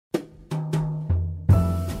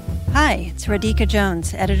Hi, it's Radhika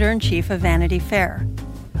Jones, Editor-in-Chief of Vanity Fair.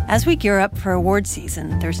 As we gear up for award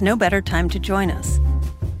season, there's no better time to join us.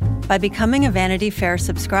 By becoming a Vanity Fair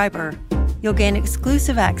subscriber, you'll gain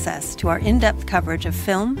exclusive access to our in-depth coverage of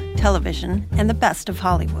film, television, and the best of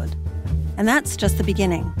Hollywood. And that's just the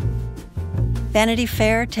beginning. Vanity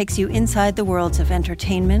Fair takes you inside the worlds of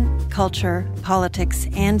entertainment, culture, politics,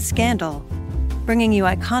 and scandal, bringing you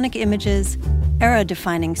iconic images,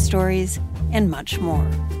 era-defining stories, and much more.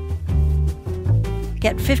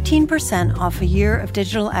 Get 15% off a year of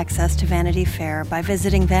digital access to Vanity Fair by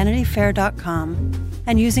visiting vanityfair.com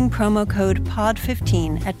and using promo code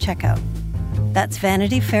POD15 at checkout. That's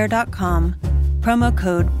vanityfair.com, promo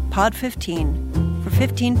code POD15 for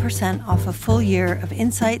 15% off a full year of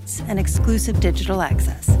insights and exclusive digital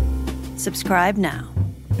access. Subscribe now.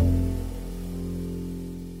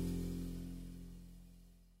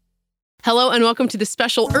 Hello and welcome to the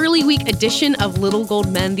special early week edition of Little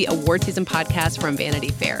Gold Men, the award season podcast from Vanity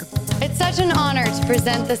Fair. It's such an honor to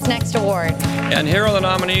present this next award. And here are the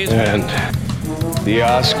nominees. And the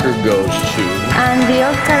Oscar goes to... And the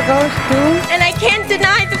Oscar goes to... And I can't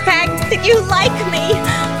deny the fact that you like me.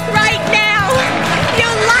 Right now. You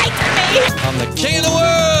like me. I'm the king of the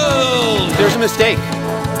world. There's a mistake.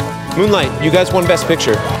 Moonlight, you guys won Best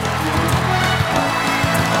Picture.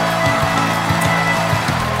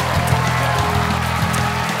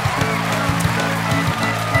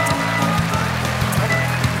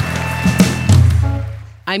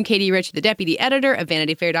 I'm Katie Rich, the deputy editor of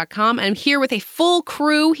VanityFair.com, and I'm here with a full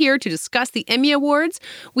crew here to discuss the Emmy Awards.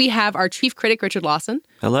 We have our chief critic, Richard Lawson.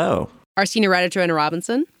 Hello. Our senior writer, Joanna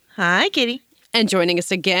Robinson. Hi, Katie. And joining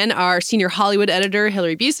us again, our senior Hollywood editor,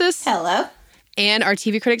 Hillary Busis. Hello. And our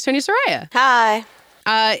TV critic, Sonia Soraya. Hi.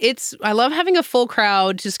 I love having a full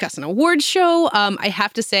crowd to discuss an award show. I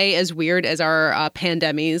have to say, as weird as our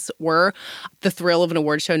pandemies were, the thrill of an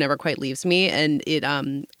award show never quite leaves me, and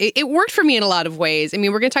it worked for me in a lot of ways. I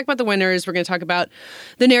mean, we're going to talk about the winners, we're going to talk about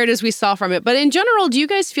the narratives we saw from it, but in general, do you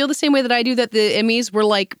guys feel the same way that I do, that the Emmys were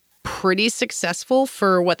like pretty successful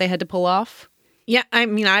for what they had to pull off? Yeah, I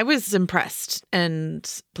mean, I was impressed, and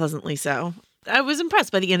pleasantly so. I was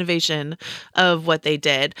impressed by the innovation of what they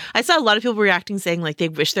did. I saw a lot of people reacting saying like they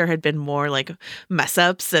wish there had been more like mess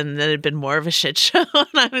ups and that it had been more of a shit show. And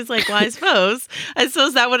I was like, well, I suppose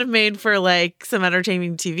that would have made for like some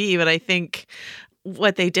entertaining TV. But I think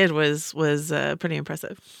what they did was pretty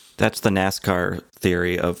impressive. That's the NASCAR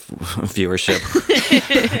theory of viewership.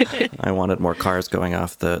 I wanted more cars going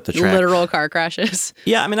off the track. Literal car crashes.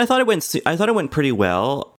 Yeah, I mean, I thought it went pretty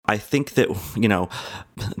well. I think that,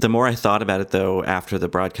 the more I thought about it, though, after the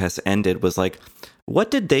broadcast ended, was like,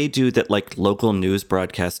 what did they do that like local news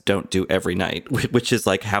broadcasts don't do every night? Which is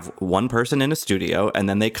like have one person in a studio and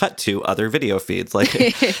then they cut to other video feeds. Like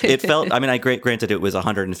it felt, I mean, granted it was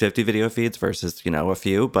 150 video feeds versus, a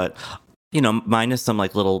few, but minus some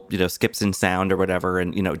like little, skips in sound or whatever,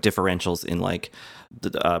 and, differentials in like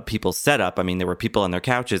people's setup. I mean, there were people on their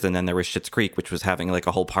couches, and then there was Schitt's Creek, which was having like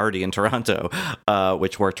a whole party in Toronto,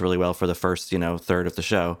 which worked really well for the first, third of the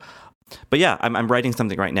show. But yeah, I'm writing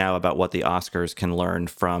something right now about what the Oscars can learn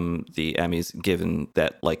from the Emmys, given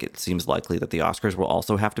that like it seems likely that the Oscars will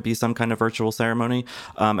also have to be some kind of virtual ceremony.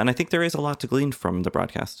 And I think there is a lot to glean from the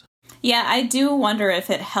broadcast. Yeah, I do wonder if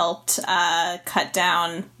it helped cut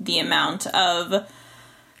down the amount of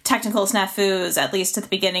technical snafus, at least at the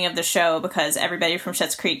beginning of the show, because everybody from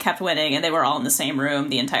Schitt's Creek kept winning and they were all in the same room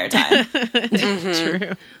the entire time.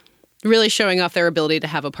 True. Really showing off their ability to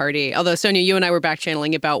have a party. Although, Sonia, you and I were back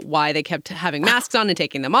channeling about why they kept having masks on and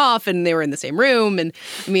taking them off, and they were in the same room. And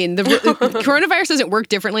I mean, the coronavirus doesn't work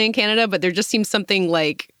differently in Canada, but there just seems something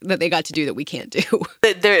like that they got to do that we can't do.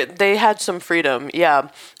 They had some freedom, yeah.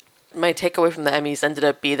 My takeaway from the Emmys ended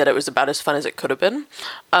up being that it was about as fun as it could have been.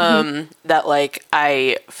 That like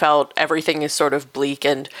I felt everything is sort of bleak,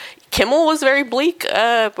 and Kimmel was very bleak.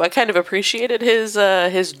 I kind of appreciated his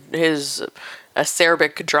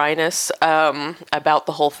acerbic dryness about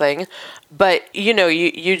the whole thing. But,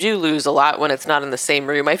 you do lose a lot when it's not in the same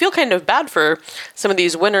room. I feel kind of bad for some of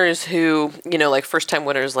these winners who, like first-time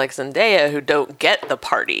winners like Zendaya, who don't get the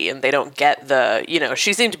party and they don't get the,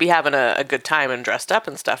 she seemed to be having a good time and dressed up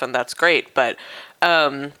and stuff, and that's great. But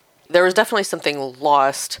there was definitely something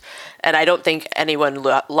lost, and I don't think anyone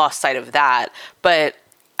lost sight of that. But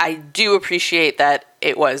I do appreciate that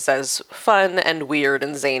it was as fun and weird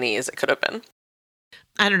and zany as it could have been.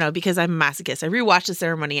 I don't know, because I'm a masochist. I rewatched the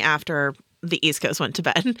ceremony after the East Coast went to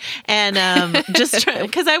bed, and just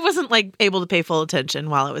because I wasn't like able to pay full attention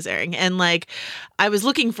while it was airing, and like I was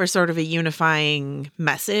looking for sort of a unifying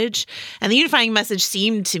message, and the unifying message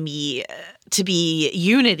seemed to me to be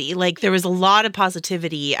unity. Like there was a lot of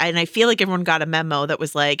positivity, and I feel like everyone got a memo that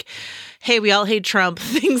was like, hey, we all hate Trump,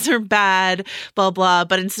 things are bad, blah blah,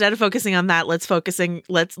 but instead of focusing on that,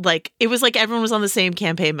 it was like everyone was on the same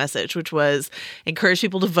campaign message, which was encourage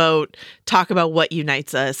people to vote, talk about what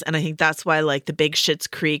unites us. And I think that's why like the big Schitt's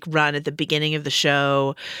Creek run at the beginning of the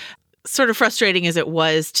show, sort of frustrating as it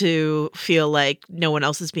was to feel like no one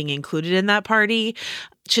else is being included in that party,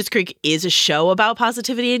 Schitt's Creek is a show about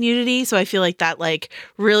positivity and unity. So I feel like that like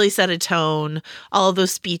really set a tone. All of their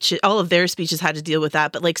speeches had to deal with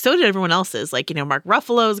that. But like so did everyone else's. Like, Mark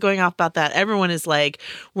Ruffalo is going off about that. Everyone is like,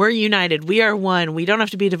 we're united. We are one. We don't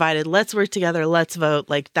have to be divided. Let's work together. Let's vote.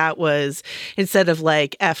 Like that was instead of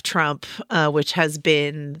like F Trump, which has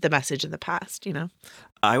been the message in the past,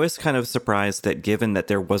 I was kind of surprised that given that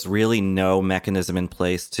there was really no mechanism in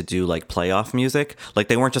place to do like playoff music, like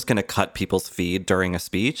they weren't just going to cut people's feed during a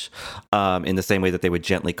speech in the same way that they would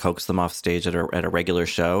gently coax them off stage at a regular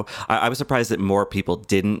show. I was surprised that more people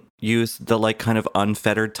didn't use the like kind of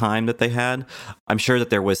unfettered time that they had. I'm sure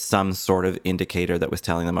that there was some sort of indicator that was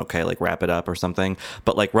telling them, okay, like wrap it up or something.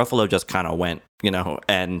 But like Ruffalo just kind of went,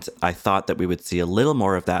 and I thought that we would see a little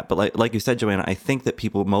more of that. But like you said, Joanna, I think that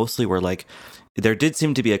people mostly were like, there did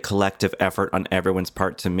seem to be a collective effort on everyone's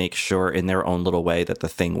part to make sure in their own little way that the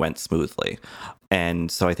thing went smoothly. And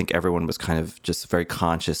so I think everyone was kind of just very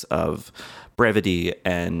conscious of brevity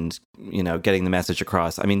and, getting the message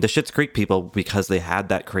across. I mean, the Schitt's Creek people, because they had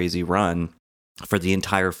that crazy run for the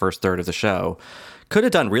entire first third of the show, could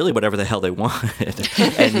have done really whatever the hell they wanted.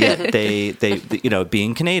 And yet they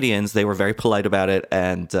being Canadians, they were very polite about it.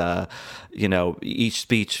 And, each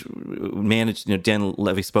speech managed, Dan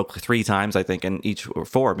Levy spoke 3 times, I think, and or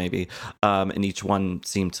 4 maybe. And each one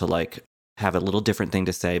seemed to like have a little different thing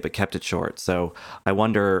to say, but kept it short. So I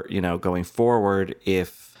wonder, going forward,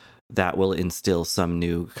 if that will instill some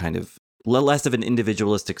new kind of less of an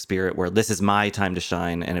individualistic spirit where this is my time to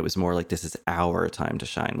shine. And it was more like this is our time to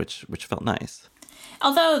shine, which felt nice.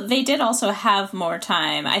 Although they did also have more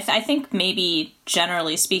time. I think maybe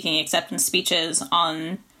generally speaking, acceptance speeches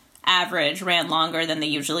on average ran longer than they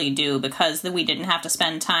usually do because we didn't have to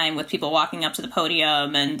spend time with people walking up to the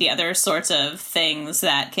podium and the other sorts of things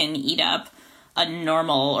that can eat up a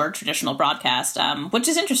normal or traditional broadcast, which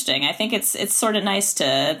is interesting. I think it's sort of nice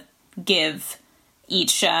to give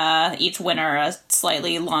each winner a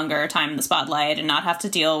slightly longer time in the spotlight and not have to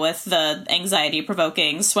deal with the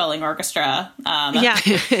anxiety-provoking swelling orchestra. Yeah.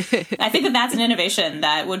 I think that's an innovation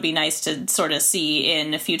that would be nice to sort of see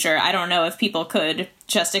in the future. I don't know if people could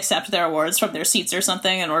just accept their awards from their seats or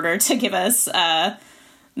something in order to give us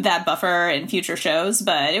that buffer in future shows,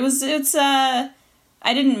 but I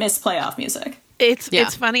didn't miss playoff music.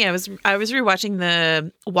 It's funny. I was rewatching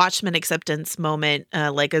the Watchmen acceptance moment,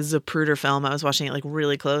 like a Zapruder film. I was watching it like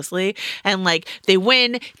really closely, and like they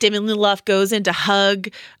win. Damon Lindelof goes in to hug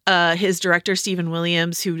his director Stephen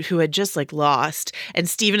Williams, who had just like lost, and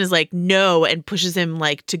Stephen is like no, and pushes him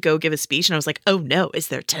like to go give a speech. And I was like, oh no, is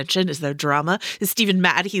there tension? Is there drama? Is Stephen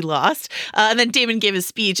mad he lost? And then Damon gave his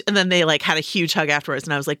speech, and then they like had a huge hug afterwards.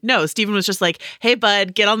 And I was like, no, Stephen was just like, hey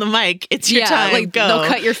bud, get on the mic. It's your time. Like go. They'll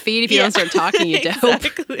cut your feed if you don't start talking. You dope.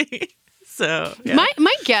 Exactly. So yeah.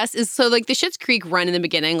 My guess is like the Schitt's Creek run in the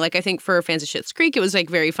beginning, like I think for fans of Schitt's Creek, it was like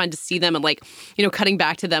very fun to see them and like, cutting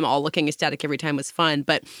back to them all looking ecstatic every time was fun.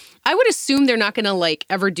 But I would assume they're not going to like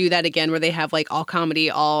ever do that again where they have like all comedy,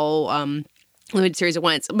 all limited series at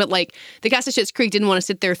once. But like the cast of Schitt's Creek didn't want to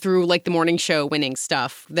sit there through like the morning show winning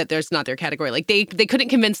stuff that there's not their category. Like they couldn't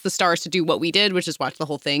convince the stars to do what we did, which is watch the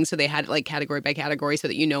whole thing. So they had like category by category so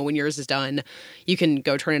that when yours is done, you can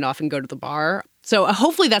go turn it off and go to the bar. So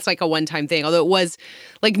hopefully that's like a one-time thing. Although it was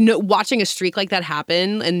like watching a streak like that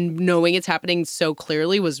happen and knowing it's happening so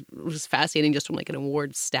clearly was fascinating just from like an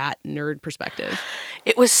award stat nerd perspective.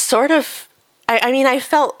 It was sort of, I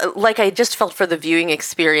felt like I just felt for the viewing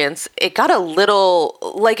experience, it got a little,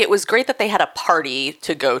 like it was great that they had a party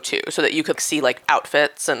to go to so that you could see like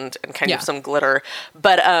outfits and kind of some glitter.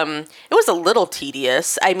 But it was a little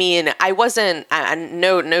tedious. I mean, I wasn't,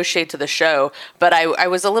 no shade to the show, but I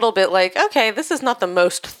was a little bit like, okay, this is not the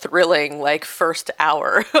most thrilling like first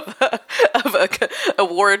hour of a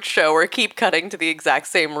award show or keep cutting to the exact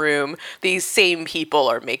same room. These same people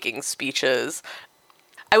are making speeches.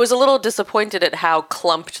 I was a little disappointed at how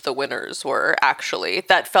clumped the winners were, actually.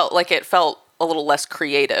 That felt like it felt a little less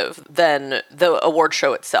creative than the award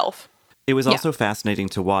show itself. It was also fascinating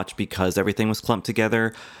to watch because everything was clumped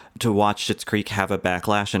together. To watch Schitt's Creek have a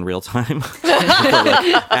backlash in real time.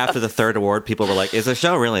 After the third award, people were like, is the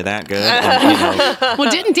show really that good? And,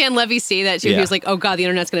 Well, didn't Dan Levy say that too? Yeah. He was like, oh God, the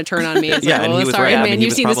internet's going to turn on me. It's like, and oh, he was sorry, right. man, He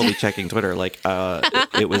you've was seen probably this. checking Twitter. Like,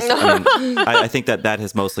 it was, I think that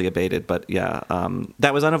has mostly abated. But yeah,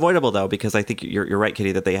 that was unavoidable though, because I think you're right,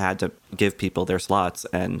 Kitty, that they had to give people their slots.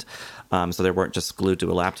 And so they weren't just glued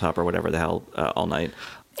to a laptop or whatever the hell all night.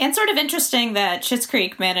 And sort of interesting that Schitt's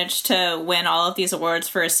Creek managed to win all of these awards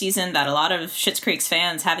for a season that a lot of Schitt's Creek's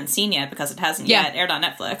fans haven't seen yet because it hasn't yet aired on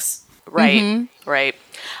Netflix. Right, right.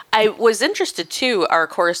 I was interested too. Our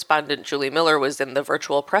correspondent Julie Miller was in the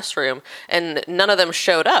virtual press room, and none of them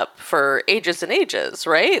showed up for ages and ages.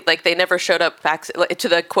 Right, like they never showed up back to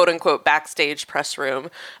the quote unquote backstage press room,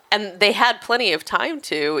 and they had plenty of time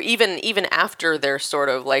to. Even after their sort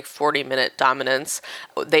of like 40-minute dominance,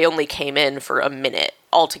 they only came in for a minute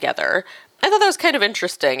altogether. I thought that was kind of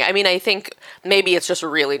interesting. I mean, I think maybe it's just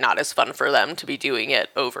really not as fun for them to be doing it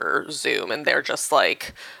over Zoom, and they're just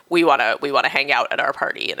like, we want to hang out at our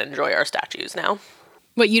party and enjoy our statues now.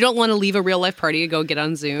 But you don't want to leave a real life party to go get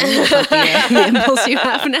on Zoom. Is that the impulse you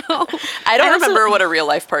have now? I don't remember what a real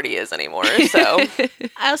life party is anymore. So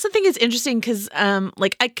I also think it's interesting because,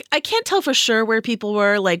 like, I can't tell for sure where people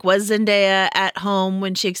were. Like, was Zendaya at home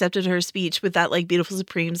when she accepted her speech with that like Beautiful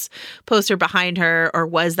Supremes poster behind her, or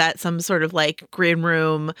was that some sort of like green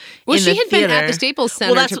room? Well, in she the had theater? been at the Staples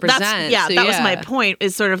Center to present. That was my point.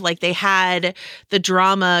 Is sort of like they had the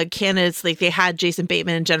drama candidates, like they had Jason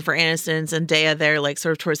Bateman and Jennifer Aniston and Zendaya there, like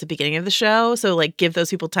sort of towards the beginning of the show. So like give those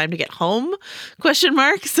people time to get home, ?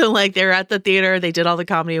 So like they're at the theater, they did all the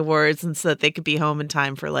comedy awards, and so that they could be home in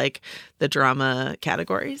time for like the drama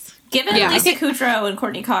categories. Given Lisa Kudrow and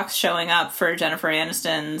Courtney Cox showing up for Jennifer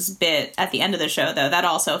Aniston's bit at the end of the show, though, that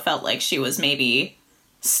also felt like she was maybe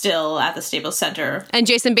still at the Staples Center. And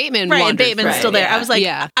Jason Bateman Right, and Bateman's still there. Yeah. I was like,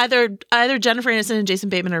 either Jennifer Aniston and Jason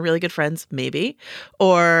Bateman are really good friends, maybe,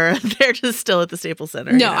 or they're just still at the Staples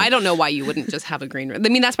Center. No, I don't know why you wouldn't just have a green room. I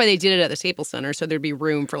mean, that's why they did it at the Staples Center, so there'd be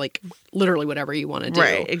room for like literally whatever you want to do.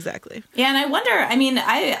 Right, exactly. Yeah, and I wonder, I mean,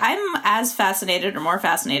 I'm as fascinated or more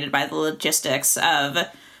fascinated by the logistics of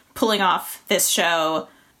pulling off this show,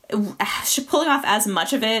 pulling off as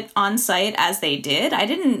much of it on site as they did. I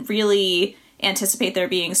didn't really anticipate there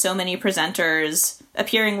being so many presenters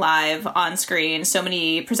appearing live on screen, so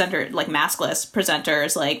many maskless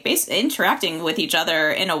presenters, like interacting with each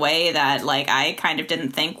other in a way that like I kind of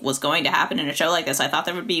didn't think was going to happen in a show like this. I thought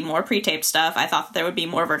there would be more pre-taped stuff. I thought that there would be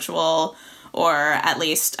more virtual or at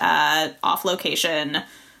least off-location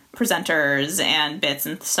presenters and bits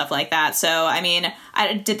and stuff like that. So, I mean,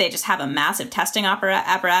 did they just have a massive testing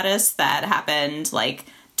apparatus that happened like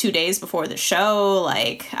 2 days before the show?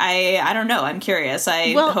 Like, I don't know. I'm curious.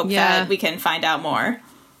 I hope that we can find out more.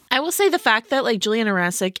 I will say the fact that like Juliana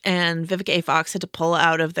Rancic and Vivica A. Fox had to pull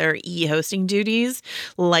out of their e-hosting duties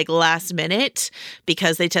like last minute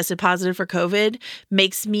because they tested positive for COVID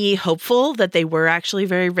makes me hopeful that they were actually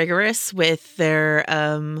very rigorous with their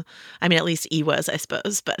I mean, at least E was, I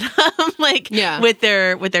suppose, but with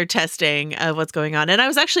their testing of what's going on. And I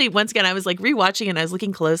was actually, once again, I was like rewatching and I was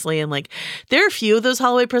looking closely, and like there are a few of those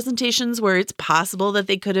hallway presentations where it's possible that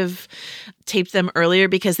they could have taped them earlier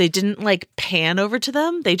because they didn't like pan over to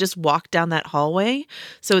them. They just walked down that hallway.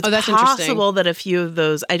 So it's possible that a few of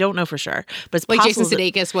those, I don't know for sure, but it's like possible Jason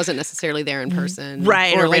Sudeikis wasn't necessarily there in person.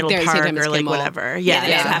 Right. Or like there Park same time as or like Kimmel. whatever. Yeah,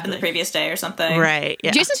 it happened the previous day or something. Right. Yeah.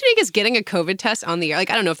 Jason Sudeikis getting a COVID test on the air. Like,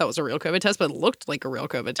 I don't know if that was a real COVID test, but it looked like a real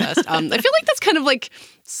COVID test. I feel like that's kind of like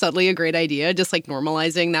subtly a great idea, just like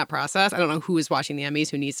normalizing that process. I don't know who is watching the Emmys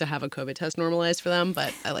who needs to have a COVID test normalized for them,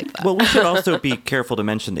 but I like that. Well, we should also be careful to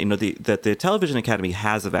mention that, that the Television Academy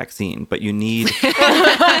has a vaccine, but you need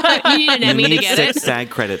an Emmy to get 6 SAG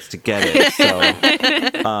credits to get it.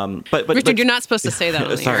 So, but Richard, you're not supposed to say that on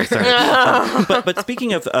the sorry. But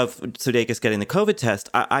speaking of Sudeikis getting the COVID test,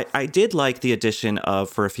 I did like the addition of,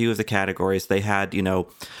 for a few of the categories, they had,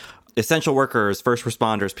 essential workers, first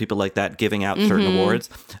responders, people like that giving out certain awards.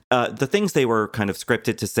 The things they were kind of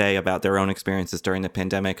scripted to say about their own experiences during the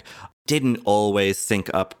pandemic didn't always sync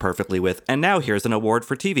up perfectly with, and now here's an award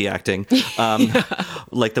for TV acting.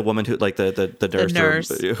 Like the woman who, like the nurse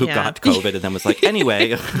who got COVID and then was like,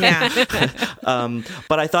 anyway.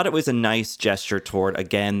 But I thought it was a nice gesture toward,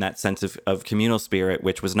 again, that sense of communal spirit,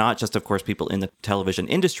 which was not just, of course, people in the television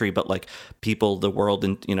industry, but like people, the world,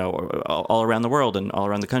 and, all around the world and all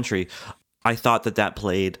around the country. I thought that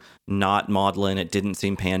played not maudlin. It didn't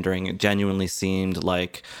seem pandering. It genuinely seemed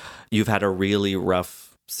like you've had a really rough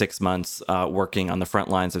 6 months working on the front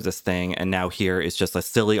lines of this thing, and now here is just a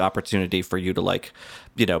silly opportunity for you to, like,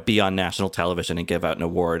 you know, be on national television and give out an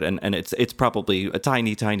award. And it's probably a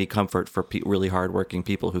tiny comfort for really hardworking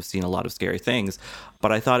people who've seen a lot of scary things.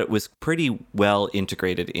 But I thought it was pretty well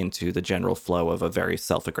integrated into the general flow of a very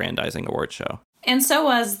self-aggrandizing award show. And so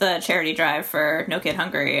was the charity drive for No Kid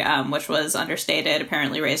Hungry, which was understated,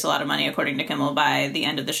 apparently raised a lot of money, according to Kimmel, by the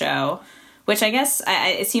end of the show. Which I guess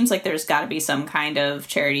it seems like there's got to be some kind of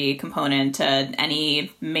charity component to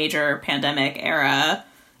any major pandemic era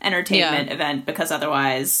entertainment event, because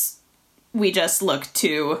otherwise we just look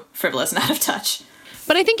too frivolous and out of touch.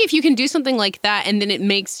 But I think if you can do something like that, and then it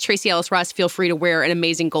makes Tracee Ellis Ross feel free to wear an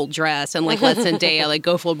amazing gold dress, and like let Zendaya like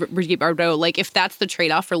go full Brigitte Bardot, like if that's the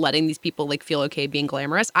trade off for letting these people like feel okay being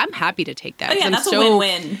glamorous, I'm happy to take that. Oh, yeah, that's a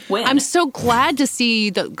win-win. I'm so glad to see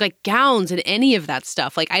the like gowns and any of that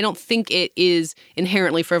stuff. Like I don't think it is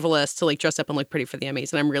inherently frivolous to like dress up and look pretty for the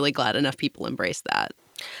Emmys, and I'm really glad enough people embrace that.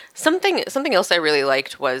 Something else I really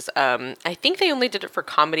liked was I think they only did it for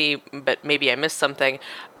comedy, but maybe I missed something.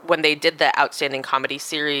 When they did the Outstanding Comedy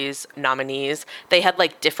Series nominees, they had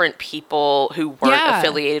like different people who weren't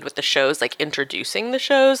affiliated with the shows, like introducing the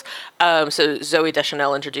shows. So Zooey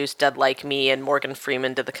Deschanel introduced Dead Like Me, and Morgan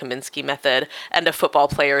Freeman did the Kaminsky Method, and a football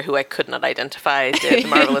player who I could not identify did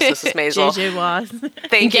Marvelous Mrs. Maisel. JJ Wass.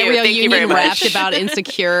 Thank you very much. Rapped about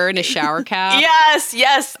Insecure in a shower cap.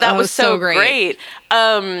 Yes, that was so great.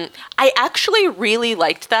 I actually really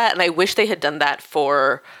liked that, and I wish they had done that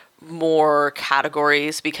for more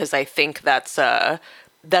categories, because I think that's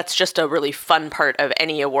just a really fun part of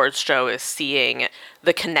any awards show, is seeing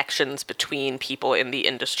the connections between people in the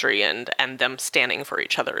industry and them standing for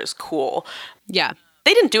each other is cool. Yeah.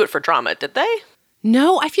 They didn't do it for drama, did they?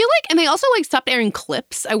 No, I feel like, and they also like stopped airing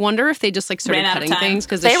clips. I wonder if they just like started cutting things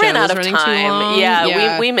because the show was running too long.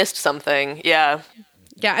 Yeah, we missed something. Yeah.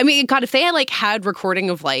 Yeah, I mean, God, if they had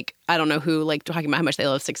recording of like, I don't know who, like talking about how much they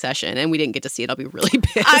love Succession and we didn't get to see it, I'll be really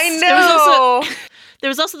pissed. I know. There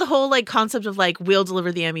was also the whole like concept of like, we'll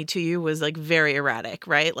deliver the Emmy to you was like very erratic,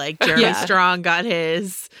 right? Like Jeremy Strong got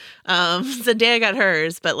his, Zendaya got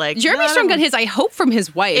hers, but like Jeremy Strong got his, I hope, from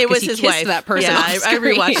his wife. It was his wife. That person. Yeah, I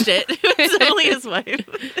rewatched it. It was totally his wife.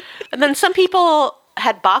 And then some people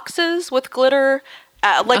had boxes with glitter.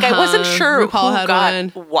 I wasn't sure RuPaul who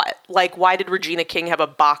got what. Like, why did Regina King have a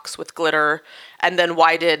box with glitter? And then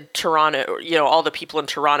why did Toronto, all the people in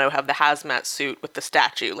Toronto have the hazmat suit with the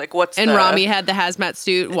statue? Like, And Rami had the hazmat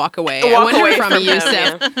suit, walk away. Walk away from him, Youssef.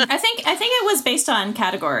 yeah. I think it was based on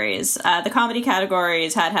categories. The comedy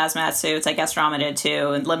categories had hazmat suits. I guess drama did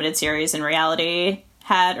too, and limited series and reality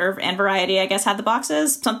and variety, I guess, had the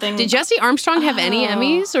boxes. Something. Did Jesse Armstrong have any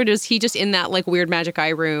Emmys, or was he just in that like weird magic eye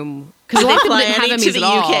room? Because a lot of people didn't have Emmys to the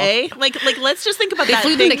UK. Like let's just think about that. They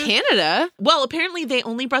flew them to Canada. Well, apparently they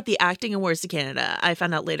only brought the acting awards to Canada. I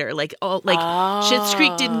found out later. Schitt's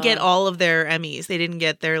Creek didn't get all of their Emmys. They didn't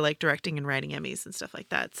get their like directing and writing Emmys and stuff like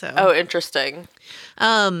that. So interesting.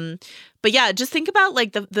 But yeah, just think about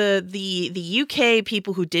like the UK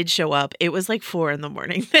people who did show up. It was like 4 a.m.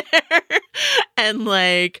 there, and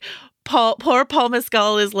like poor Paul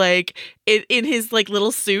Mescal is like in his like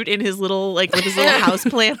little suit, in his little like with his little house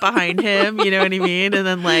plant behind him. You know what I mean? And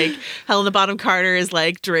then like Helena Bonham Carter is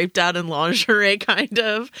like draped out in lingerie, kind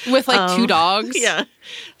of with like 2 dogs. Yeah.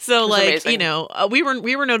 So like amazing.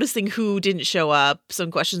 we were noticing who didn't show up.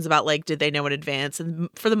 Some questions about like did they know in advance, and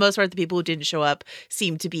for the most part the people who didn't show up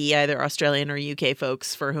seemed to be either Australian or UK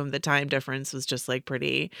folks for whom the time difference was just like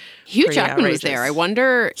pretty. Hugh pretty Jackman outrageous. was there. I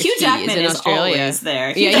wonder. Hugh Jackman is in Australia. Always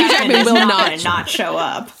there. Hugh Jackman will not show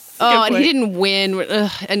up. Oh, and he didn't win.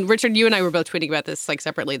 Ugh. And Richard, you and I were both tweeting about this like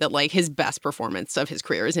separately, that like his best performance of his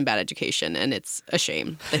career is in Bad Education, and it's a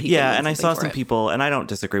shame that he and I saw some people, and I don't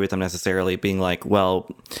disagree with them necessarily, being like,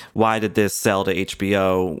 well, why did this sell to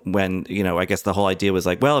HBO when, I guess the whole idea was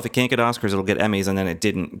like, well, if it can't get Oscars, it'll get Emmys, and then it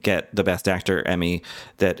didn't get the Best Actor Emmy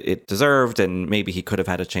that it deserved, and maybe he could have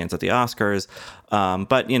had a chance at the Oscars.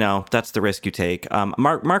 But, that's the risk you take.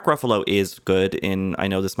 Mark Ruffalo is good in I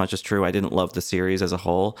Know This Much Is True. I didn't love the series as a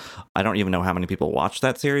whole. I don't even know how many people watched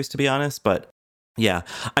that series, to be honest. But yeah,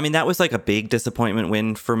 I mean, that was like a big disappointment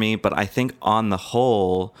win for me. But I think on the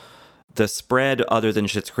whole, the spread other than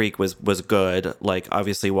Schitt's Creek was good. Like,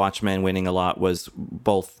 obviously, Watchmen winning a lot was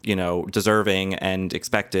both, deserving and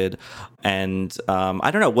expected. And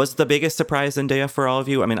I don't know, was the biggest surprise Zendaya for all of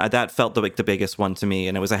you? I mean, that felt like the biggest one to me,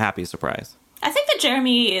 and it was a happy surprise. I think that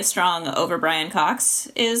Jeremy Strong over Brian Cox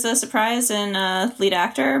is a surprise in lead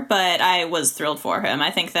actor, but I was thrilled for him.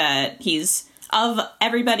 I think that he's, of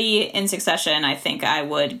everybody in Succession, I think I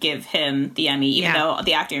would give him the Emmy, even though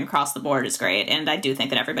the acting across the board is great, and I do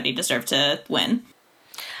think that everybody deserved to win.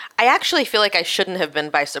 I actually feel like I shouldn't have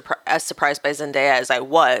been as surprised by Zendaya as I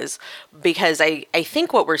was, because I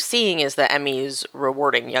think what we're seeing is the Emmys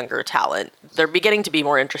rewarding younger talent. They're beginning to be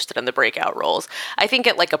more interested in the breakout roles. I think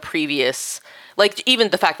at like a previous, like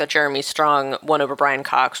even the fact that Jeremy Strong won over Brian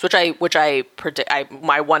Cox, which I predict,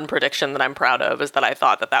 my one prediction that I'm proud of is that I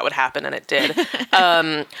thought that would happen, and it did.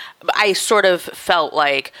 I sort of felt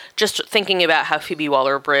like, just thinking about how Phoebe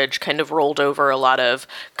Waller-Bridge kind of rolled over a lot of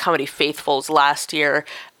comedy faithfuls last year,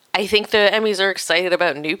 I think the Emmys are excited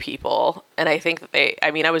about new people. And I think that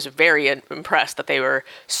I was very impressed that they were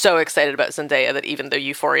so excited about Zendaya that even though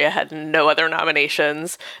Euphoria had no other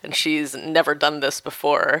nominations and she's never done this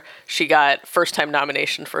before, she got first time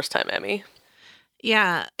nomination, first time Emmy.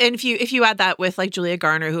 Yeah, and if you add that with like Julia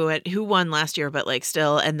Garner, who won last year, but like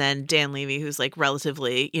still, and then Dan Levy, who's like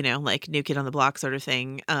relatively, like new kid on the block sort of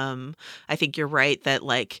thing. I think you're right that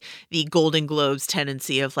like the Golden Globes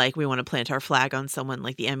tendency of like we want to plant our flag on someone,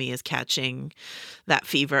 like the Emmy is catching that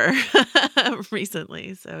fever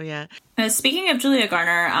recently. So yeah. Speaking of Julia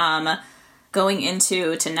Garner, going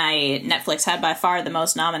into tonight, Netflix had by far the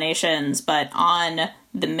most nominations, but on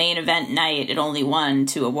the main event night, it only won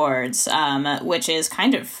 2 awards, which is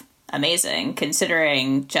kind of amazing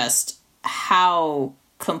considering just how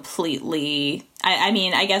completely...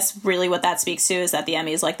 I guess really what that speaks to is that the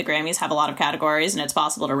Emmys, like the Grammys, have a lot of categories, and it's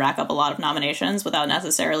possible to rack up a lot of nominations without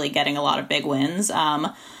necessarily getting a lot of big wins.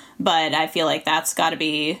 But I feel like that's got to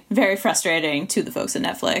be very frustrating to the folks at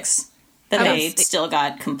Netflix, that they still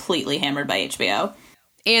got completely hammered by HBO.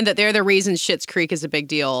 And that they're the reason Schitt's Creek is a big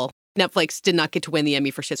deal. Netflix did not get to win the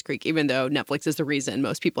Emmy for Schitt's Creek, even though Netflix is the reason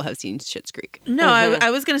most people have seen Schitt's Creek. No, I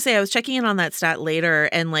was going to say, I was checking in on that stat later,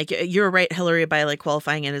 and like you're right, Hillary, by like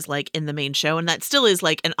qualifying it as like in the main show, and that still is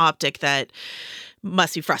like an optic that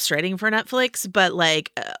must be frustrating for Netflix, but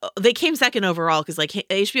like they came second overall because like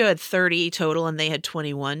HBO had 30 total and they had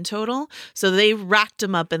 21 total, so they racked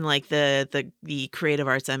them up in like the creative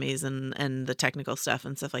arts Emmys and the technical stuff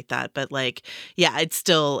and stuff like that. But like, yeah, it's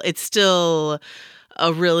still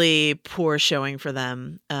a really poor showing for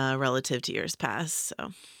them relative to years past.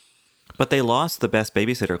 So. But they lost the Best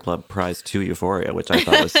Babysitter Club prize to Euphoria, which I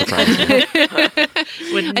thought was surprising. I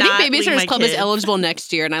think Babysitter's Club is eligible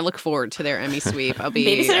next year, and I look forward to their Emmy sweep.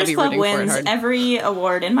 Babysitter's Club wins every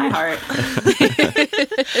award in my heart.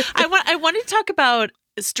 I want to talk about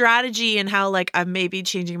strategy and how like I'm maybe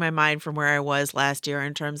changing my mind from where I was last year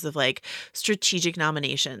in terms of like strategic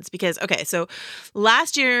nominations, because so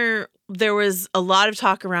last year there was a lot of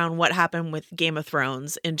talk around what happened with Game of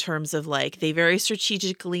Thrones in terms of like they very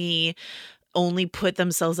strategically only put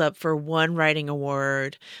themselves up for one writing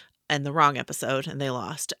award and the wrong episode, and they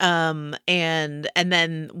lost. And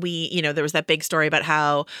then we, there was that big story about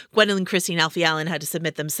how Gwendolyn Christie and Alfie Allen had to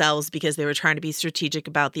submit themselves because they were trying to be strategic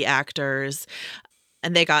about the actors,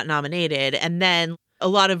 and they got nominated. And then a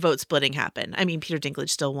lot of vote splitting happened. I mean, Peter Dinklage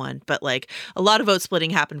still won, but like a lot of vote splitting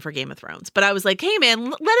happened for Game of Thrones. But I was like, hey man,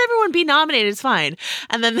 let everyone be nominated. It's fine.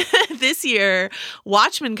 And then this year,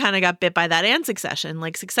 Watchmen kind of got bit by that, and Succession.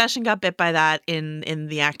 Like Succession got bit by that in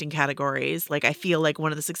the acting categories. Like I feel like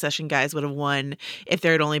one of the Succession guys would have won if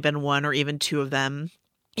there had only been one or even two of them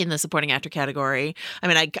in the supporting actor category.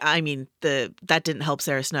 I mean that didn't help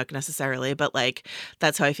Sarah Snook necessarily, but like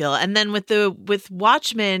that's how I feel. And then with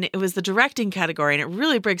Watchmen, it was the directing category, and it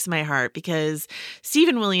really breaks my heart because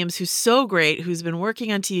Stephen Williams, who's so great, who's been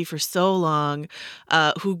working on TV for so long,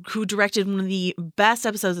 who directed one of the best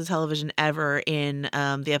episodes of television ever in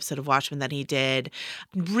the episode of Watchmen that he did.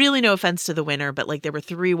 Really, no offense to the winner, but like there were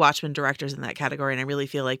 3 Watchmen directors in that category, and I really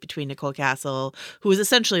feel like between Nicole Castle, who was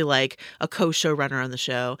essentially like a co-showrunner on the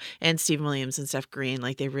show, and Stephen Williams and Steph Green,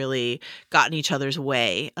 like they really got in each other's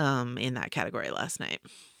way in that category last night.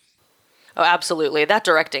 Oh, absolutely. That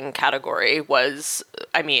directing category was,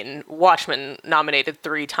 Watchmen nominated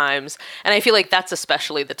 3 times. And I feel like that's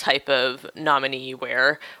especially the type of nominee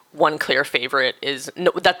where one clear favorite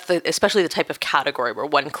especially the type of category where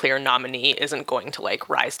one clear nominee isn't going to like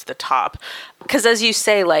rise to the top. Because as you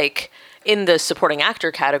say, like in the supporting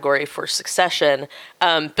actor category for Succession,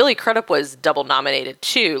 Billy Crudup was double nominated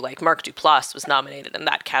too. Like Mark Duplass was nominated in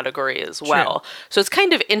that category as well. True. So it's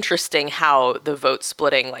kind of interesting how the vote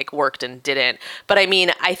splitting like worked and didn't. But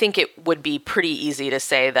I think it would be pretty easy to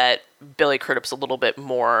say that Billy Crudup's a little bit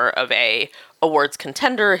more of a awards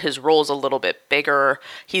contender. His role's a little bit bigger.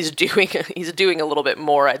 He's doing a little bit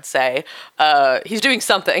more, I'd say. He's doing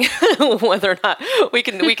something, whether or not we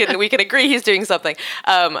can agree he's doing something.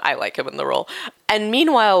 I like him in the role. And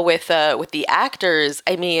meanwhile, with the actors,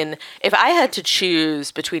 I mean, if I had to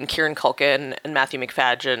choose between Kieran Culkin and Matthew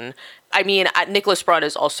Macfadyen, I mean, Nicholas Braun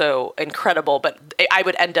is also incredible, but I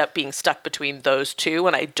would end up being stuck between those two,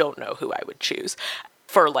 and I don't know who I would choose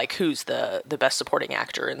for like who's the best supporting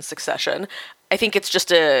actor in Succession. I think it's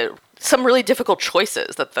just some really difficult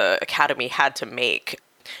choices that the Academy had to make.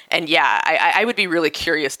 And yeah, I would be really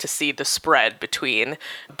curious to see the spread between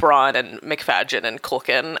Braun and Macfadyen and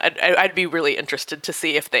Culkin. I'd be really interested to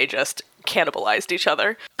see if they just cannibalized each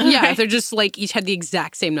other. Yeah, if they're just like each had the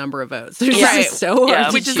exact same number of votes. They're just so hard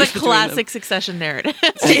to which is choose a classic Succession narrative.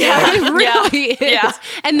 It really is. Yeah.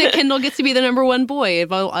 And that Kendall gets to be the number one boy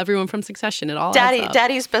of everyone from Succession. It all adds up.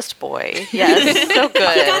 Daddy's best boy. Yes, so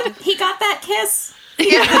good. He got that kiss.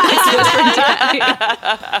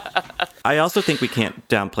 I also think we can't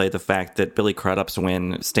downplay the fact that Billy Crudup's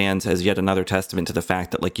win stands as yet another testament to the fact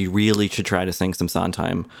that like you really should try to sink some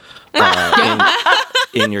Sondheim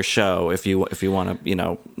in your show if you want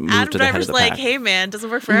to move Adam to the head of Driver's the like, pack. hey man, doesn't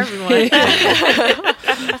work for everyone.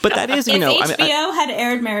 But that is, if HBO had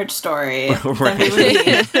aired Marriage Story, then we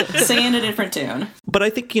would be singing a different tune. But I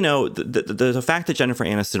think, the fact that Jennifer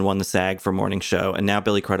Aniston won the SAG for Morning Show and now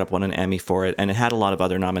Billy Crudup won an Emmy for it, and it had a lot of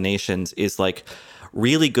other nominations, is like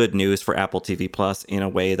really good news for Apple TV Plus in a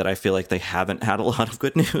way that I feel like they haven't had a lot of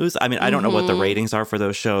good news. I mean, I don't know what the ratings are for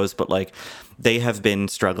those shows, but like they have been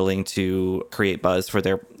struggling to create buzz for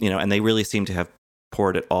their, and they really seem to have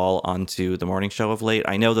poured it all onto the morning show of late.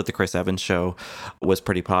 I know that the Chris Evans show was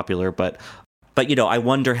pretty popular, but I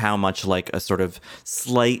wonder how much like a sort of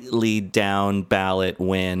slightly down ballot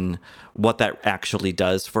win, what that actually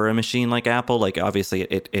does for a machine like Apple. Like obviously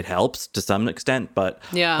it helps to some extent, but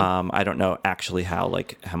I don't know actually how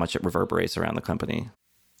much it reverberates around the company.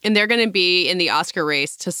 And they're going to be in the Oscar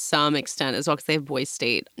race to some extent as well, because they have Boys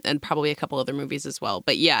State and probably a couple other movies as well.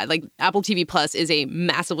 But yeah, like Apple TV Plus is a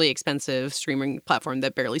massively expensive streaming platform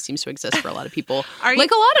that barely seems to exist for a lot of people. A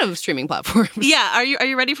lot of streaming platforms. Yeah. Are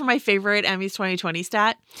you ready for my favorite Emmys 2020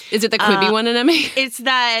 stat? Is it that Quibi won an Emmy? It's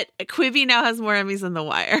that Quibi now has more Emmys than The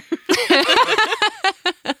Wire.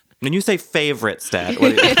 When you say favorite stat,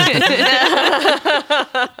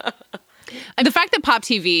 the fact that Pop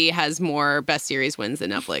TV has more Best Series wins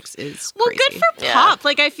than Netflix is crazy. Good for Pop.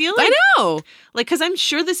 Like, I feel like... I know! Like, because I'm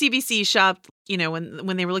sure the CBC shopped,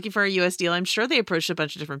 when they were looking for a US deal, I'm sure they approached a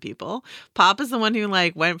bunch of different people. Pop is the one who,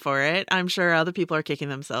 went for it. I'm sure other people are kicking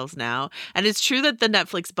themselves now. And it's true that the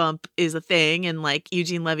Netflix bump is a thing. And,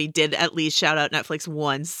 Eugene Levy did at least shout out Netflix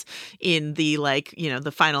once in the,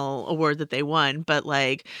 the final award that they won. But,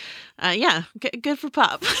 good for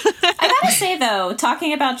Pop. I gotta say, though,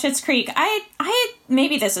 talking about Schitt's Creek, I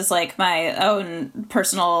maybe this is, my own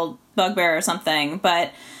personal bugbear or something,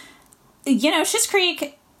 but, Schitt's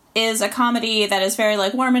Creek is a comedy that is very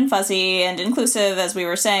warm and fuzzy and inclusive, as we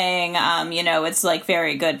were saying. It's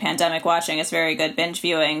very good pandemic watching. It's very good binge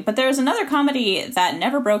viewing. But there's another comedy that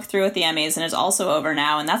never broke through at the Emmys and is also over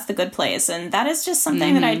now, and that's The Good Place. And that is just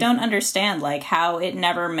something that I don't understand, how it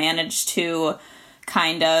never managed to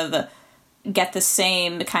kind of get the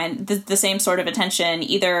same the same sort of attention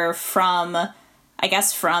either from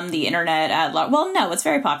the internet at large. Well, no, it's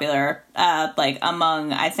very popular,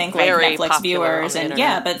 among, I think, very Netflix viewers. And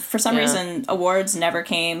internet. but for some reason, awards never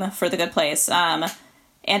came for The Good Place.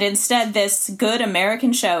 And instead, this good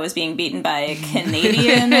American show is being beaten by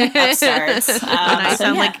Canadian upstarts. I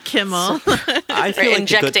sound like Kimmel. I feel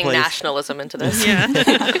injecting nationalism into this. Yeah.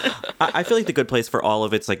 I feel like The Good Place, for all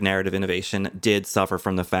of its narrative innovation, did suffer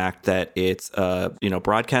from the fact that it's a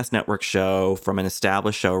broadcast network show from an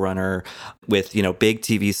established showrunner with big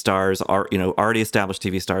TV stars, already established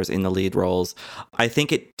TV stars in the lead roles. I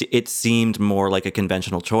think it seemed more like a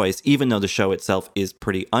conventional choice, even though the show itself is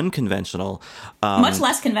pretty unconventional. Much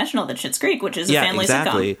less conventional than Schitt's Creek, which is a family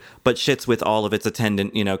sitcom. But Schitt's, with all of its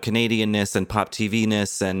attendant, Canadianness and Pop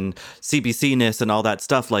TV-ness and CBC-ness and all that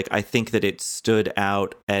stuff, I think that it stood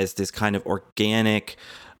out as this kind of organic.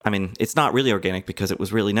 I mean, it's not really organic because it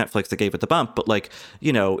was really Netflix that gave it the bump, but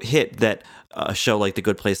hit that a show like The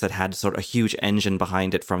Good Place that had sort of a huge engine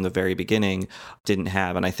behind it from the very beginning didn't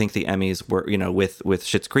have. And I think the Emmys were, with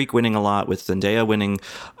Schitt's Creek winning a lot, with Zendaya winning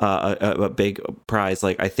a big prize,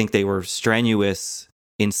 I think they were strenuous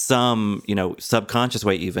in some, subconscious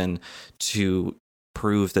way even, to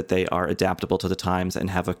prove that they are adaptable to the times and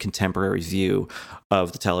have a contemporary view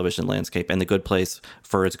of the television landscape. And The Good Place,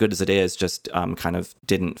 for as good as it is, just kind of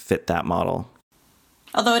didn't fit that model.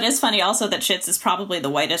 Although it is funny also that Schitt's is probably the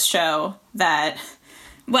whitest show that,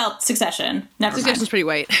 well, Succession. Never mind. Succession's pretty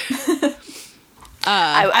white.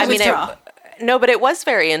 I mean, no, but it was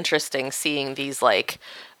very interesting seeing these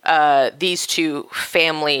these two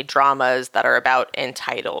family dramas that are about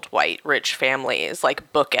entitled white rich families,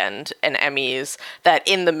 like bookend and Emmys, that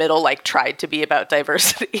in the middle tried to be about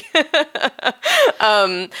diversity.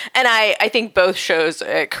 And I think both shows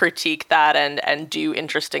critique that and do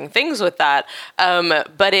interesting things with that.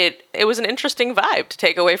 But it was an interesting vibe to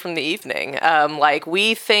take away from the evening.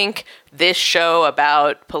 We think this show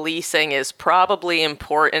about policing is probably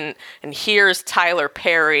important, and here's Tyler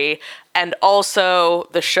Perry. And also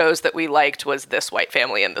the shows that we liked was This White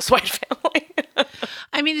Family and This White Family.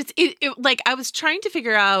 I mean, I was trying to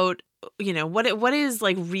figure out, what is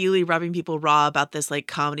really rubbing people raw about this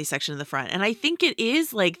comedy section in the front. And I think it is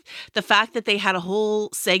the fact that they had a whole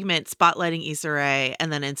segment spotlighting Issa Rae,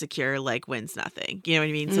 and then Insecure wins nothing. You know what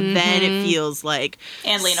I mean? So then it feels like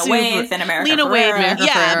and Lena Waithe and America Ferrera.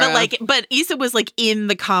 Yeah, but Issa was in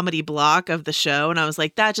the comedy block of the show, and I was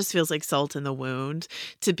like, that just feels like salt in the wound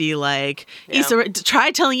to be Issa, try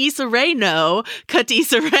telling Issa Rae no, cut to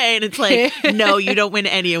Issa Rae, and it's no, you don't win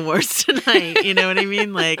any awards tonight. You know what I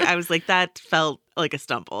mean? I was that felt like a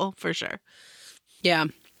stumble for sure. Yeah,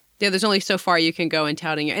 there's only so far you can go in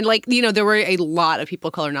touting it. And there were a lot of people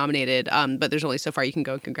of color nominated, but there's only so far you can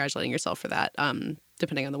go congratulating yourself for that,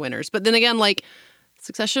 depending on the winners. But then again,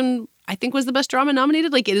 Succession, I think, was the best drama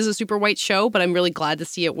nominated. It is a super white show, but I'm really glad to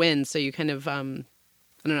see it win. So you kind of, I don't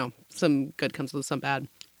know, some good comes with some bad.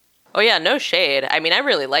 Oh yeah, no shade. I mean, I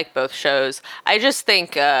really like both shows. I just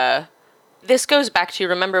think this goes back to,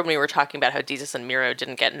 remember when we were talking about how Desus and Mero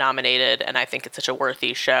didn't get nominated, and I think it's such a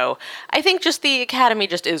worthy show. I think just the Academy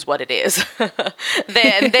just is what it is.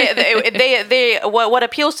 What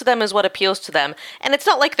appeals to them is what appeals to them. And it's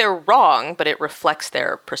not like they're wrong, but it reflects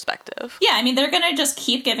their perspective. Yeah, I mean, they're going to just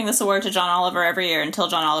keep giving this award to John Oliver every year until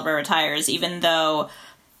John Oliver retires, even though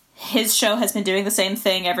his show has been doing the same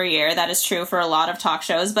thing every year. That is true for a lot of talk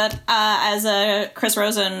shows. But as Chris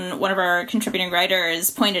Rosen, one of our contributing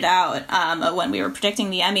writers, pointed out when we were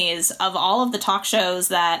predicting the Emmys, of all of the talk shows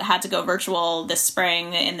that had to go virtual this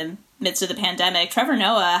spring in the midst of the pandemic, Trevor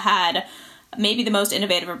Noah had maybe the most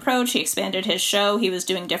innovative approach. He expanded his show. He was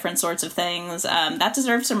doing different sorts of things. That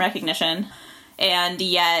deserves some recognition. And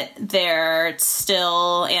yet they're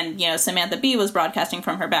still, and, Samantha Bee was broadcasting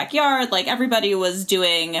from her backyard. Everybody was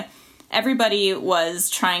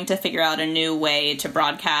trying to figure out a new way to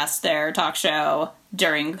broadcast their talk show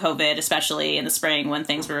during COVID, especially in the spring when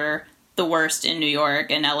things were the worst in New York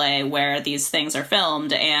and LA, where these things are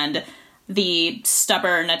filmed. And the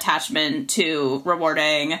stubborn attachment to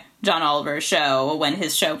rewarding John Oliver's show, when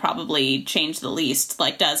his show probably changed the least,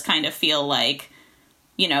 does kind of feel like,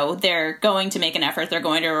 they're going to make an effort. They're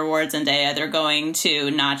going to reward Zendaya. They're going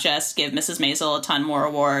to not just give Mrs. Maisel a ton more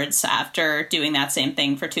awards after doing that same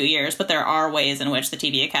thing for 2 years, but there are ways in which the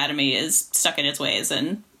TV Academy is stuck in its ways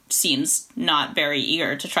and seems not very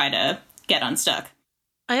eager to try to get unstuck.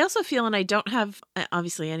 I also feel, and I don't have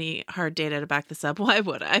obviously any hard data to back this up. Why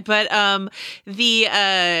would I? But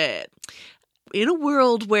in a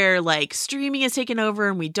world where streaming has taken over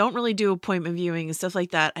and we don't really do appointment viewing and stuff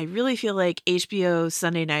like that, I really feel like HBO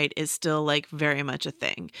Sunday night is still very much a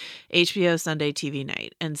thing. HBO Sunday TV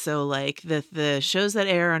night. And so the shows that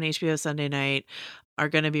air on HBO Sunday night are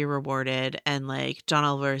going to be rewarded, and John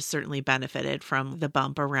Oliver has certainly benefited from the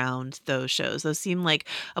bump around those shows. Those seem like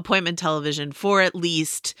appointment television for at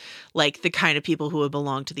least the kind of people who would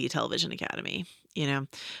belong to the Television Academy. Did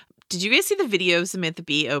you guys see the video of Samantha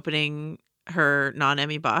Bee opening her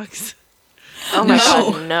non-Emmy box? Oh my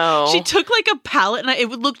God, no. She took a palette knife. It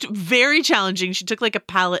looked very challenging. She took a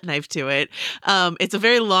palette knife to it. It's a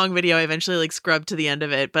very long video. I eventually scrubbed to the end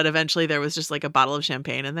of it, but eventually there was just a bottle of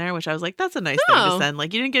champagne in there, which I was like, that's a nice thing to send.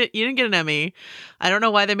 You didn't get an Emmy. I don't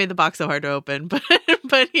know why they made the box so hard to open, but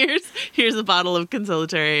here's a bottle of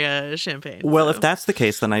consolatory champagne. Well, if that's the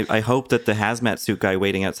case, then I hope that the hazmat suit guy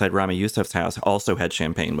waiting outside Rami Youssef's house also had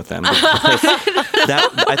champagne with them.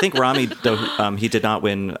 I think Rami, though he did not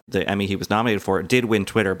win the Emmy he was nominated for, did win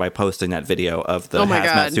Twitter by posting that video of the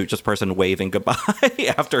hazmat suit just person waving goodbye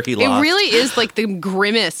after he lost. It really is the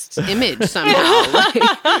grimmest image somehow.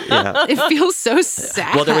 It feels so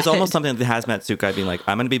sad. Well, there was almost something the hazmat suit guy being like,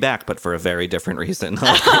 I'm going to be back, but for a very different reason.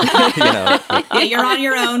 Yeah, you're on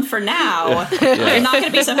your own for now. You're not going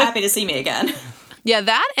to be so happy to see me again. Yeah,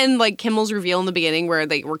 that and Kimmel's reveal in the beginning where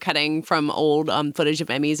they were cutting from old footage of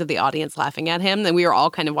Emmys of the audience laughing at him. And we were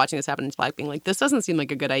all kind of watching this happen in Slack being this doesn't seem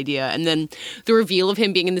like a good idea. And then the reveal of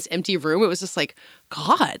him being in this empty room, it was just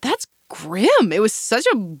God, that's grim. It was such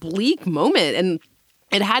a bleak moment. And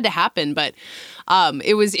it had to happen, but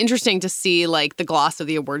it was interesting to see like the gloss of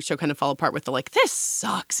the award show kind of fall apart with the like, this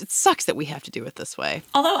sucks. It sucks that we have to do it this way.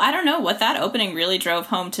 Although I don't know, what that opening really drove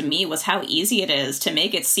home to me was how easy it is to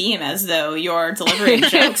make it seem as though you're delivering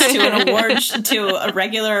jokes to an award to a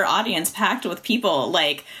regular audience packed with people.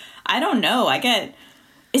 Like, I don't know.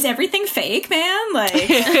 Is everything fake, man? Like,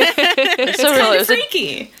 it's so kind really, of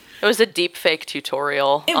freaky. It was a deep fake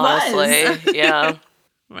tutorial, it honestly. Was. Yeah.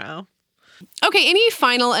 Wow. Okay, any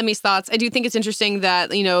final Emmys thoughts? I do think it's interesting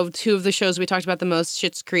that, you know, two of the shows we talked about the most,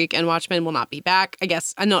 Schitt's Creek and Watchmen, will not be back. I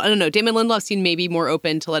guess, I don't know. Damon Lindelof seemed maybe more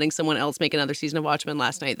open to letting someone else make another season of Watchmen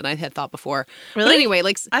last night than I had thought before. Really? But anyway,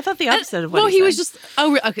 like... I thought the opposite of what he was just...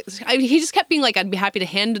 Oh, okay. He just kept being like, I'd be happy to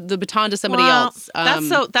hand the baton to somebody else. That's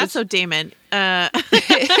so Damon.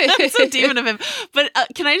 That's so Damon of him. But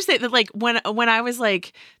can I just say that, like, when I was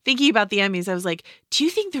like thinking about the Emmys, I was like, do you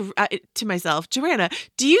think to myself, Joanna,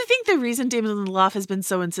 do you think the reason Damon Lindelof has been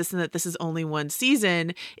so insistent that this is only one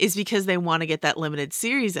season is because they want to get that limited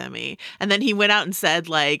series Emmy? And then he went out and said,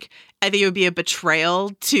 like, I think it would be a betrayal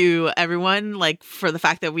to everyone, like, for the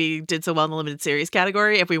fact that we did so well in the limited series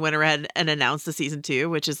category if we went ahead and announced the season 2,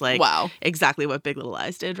 which is like exactly what Big Little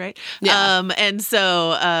Lies did, right? Yeah. And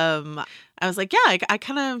so I was like, yeah,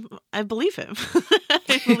 I believe him.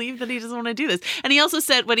 I believe that he doesn't want to do this. And he also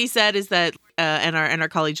said, what he said is that, and our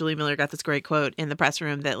colleague Julie Miller got this great quote in the press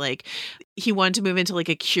room, that like he wanted to move into like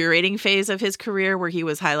a curating phase of his career where he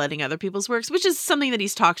was highlighting other people's works, which is something that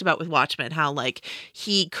he's talked about with Watchmen, how like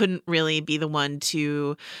he couldn't really be the one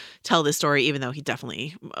to tell this story, even though he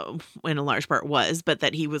definitely in a large part was, but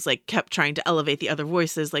that he was like kept trying to elevate the other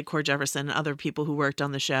voices like Cord Jefferson and other people who worked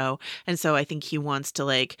on the show. And so I think he wants to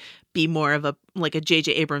like be more of a like a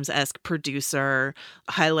J.J. Abrams-esque producer,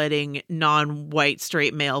 highlighting non-white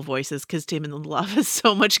straight male voices, because Damon Lindelof has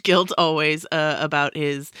so much guilt always about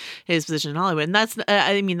his position in Hollywood, and that's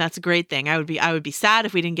that's a great thing. I would be sad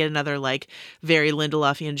if we didn't get another like very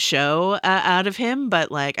Lindelofian show out of him, but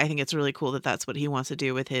like I think it's really cool that that's what he wants to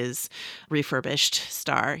do with his refurbished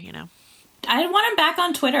star. You know, I want him back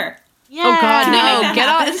on Twitter. Yeah. Oh God, no! Get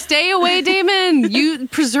out! Stay away, Damon. You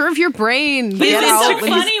preserve your brain. He was so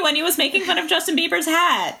funny when he was making fun of Justin Bieber's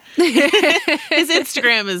hat. His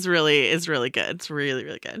Instagram is really good. It's really,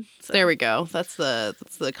 really good. So. There we go. That's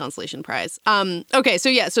the consolation prize. Okay, so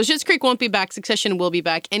Schitt's Creek won't be back. Succession will be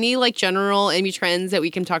back. Any like general Emmy trends that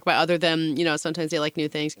we can talk about other than, you know, sometimes they like new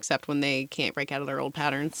things except when they can't break out of their old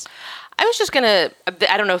patterns? I was just gonna,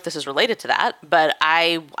 I don't know if this is related to that, but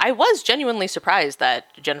I was genuinely surprised that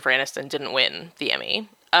Jennifer Aniston didn't win the Emmy.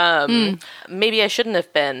 Maybe I shouldn't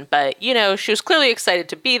have been, but you know, she was clearly excited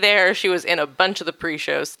to be there. She was in a bunch of the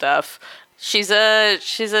pre-show stuff. She's a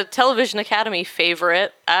Television Academy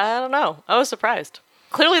favorite. I don't know. I was surprised.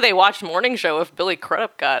 Clearly they watched Morning Show if Billy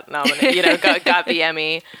Crudup got nominated, you know, got the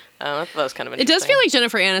Emmy. That was kind of interesting. It does feel like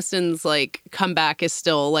Jennifer Aniston's like comeback is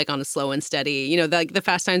still like on a slow and steady. You know, the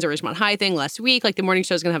Fast Times at Ridgemont High thing last week, like the morning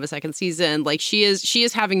show is going to have a second season. Like she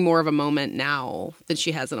is having more of a moment now than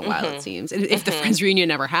she has in a while, it seems. And if the Friends reunion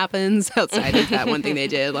never happens outside of that one thing they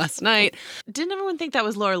did last night. Didn't everyone think that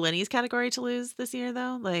was Laura Linney's category to lose this year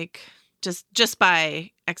though? Like just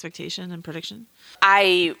by expectation and prediction?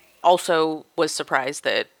 I also was surprised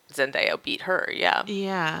that Zendaya beat her. Yeah.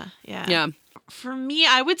 Yeah. For me,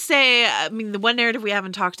 I would say, I mean, the one narrative we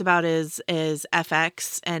haven't talked about is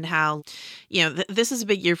FX and how, you know, this is a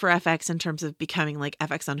big year for FX in terms of becoming like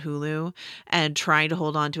FX on Hulu and trying to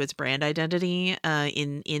hold on to its brand identity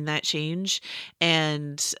in that change.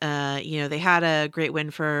 And, you know, they had a great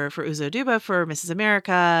win for Uzo Aduba for Mrs.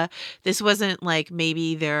 America. This wasn't like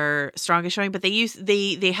maybe their strongest showing, but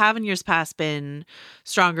they have in years past been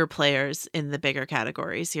stronger players in the bigger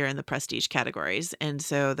categories here in the prestige categories. And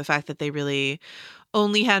so the fact that they really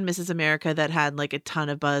only had Mrs. America that had like a ton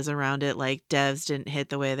of buzz around it, like devs didn't hit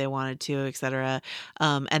the way they wanted to, etc.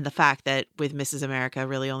 And the fact that with Mrs. America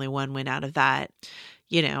really only one win out of that,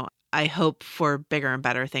 you know, I hope for bigger and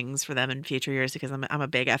better things for them in future years because I'm a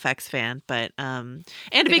big FX fan, but and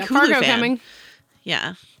a big Hulu Fargo fan. Coming.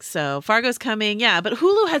 Yeah, so Fargo's coming. Yeah, but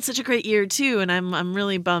Hulu had such a great year too, and I'm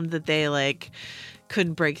really bummed that they like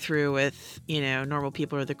couldn't break through with, you know, Normal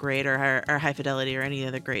People or The Great or High Fidelity or any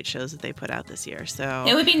other great shows that they put out this year. So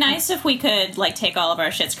it would be nice if we could like take all of our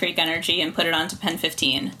Schitt's Creek energy and put it onto Pen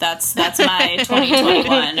 15. That's my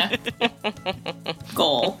 2021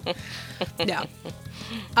 goal. Yeah.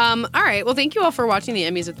 All right. Well, thank you all for watching the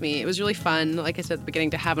Emmys with me. It was really fun, like I said at the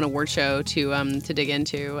beginning, to have an award show to dig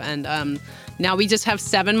into. And now we just have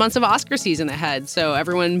 7 months of Oscar season ahead. So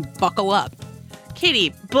everyone buckle up.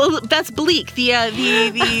 Katie, that's bleak.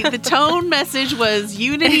 The tone message was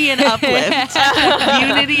unity and uplift.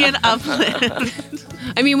 Unity and uplift.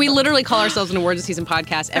 I mean, we literally call ourselves an awards season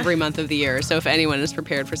podcast every month of the year. So if anyone is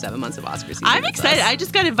prepared for 7 months of Oscar season, I'm excited. I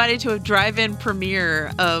just got invited to a drive-in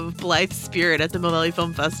premiere of Blythe Spirit at the Mobelli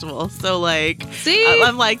Film Festival. So, like, see?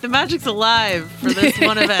 I'm like, the magic's alive for this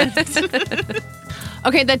one event.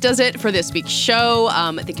 Okay, that does it for this week's show.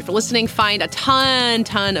 Thank you for listening. Find a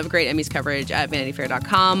ton of great Emmys coverage at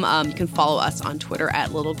VanityFair.com. You can follow us on Twitter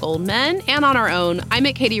at Little Gold Men and on our own. I'm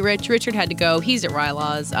at Katie Rich. Richard had to go. He's at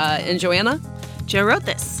Rylaws. And Joanna? Joe wrote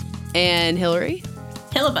this. And Hillary?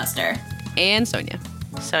 Filibuster. And Sonia?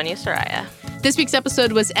 Sonia Soraya. This week's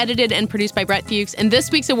episode was edited and produced by Brett Fuchs, and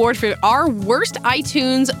this week's award for our worst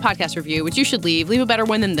iTunes podcast review, which you should leave a better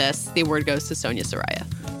one than this, the award goes to Sonia Soraya.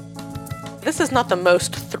 This is not the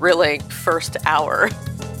most thrilling first hour.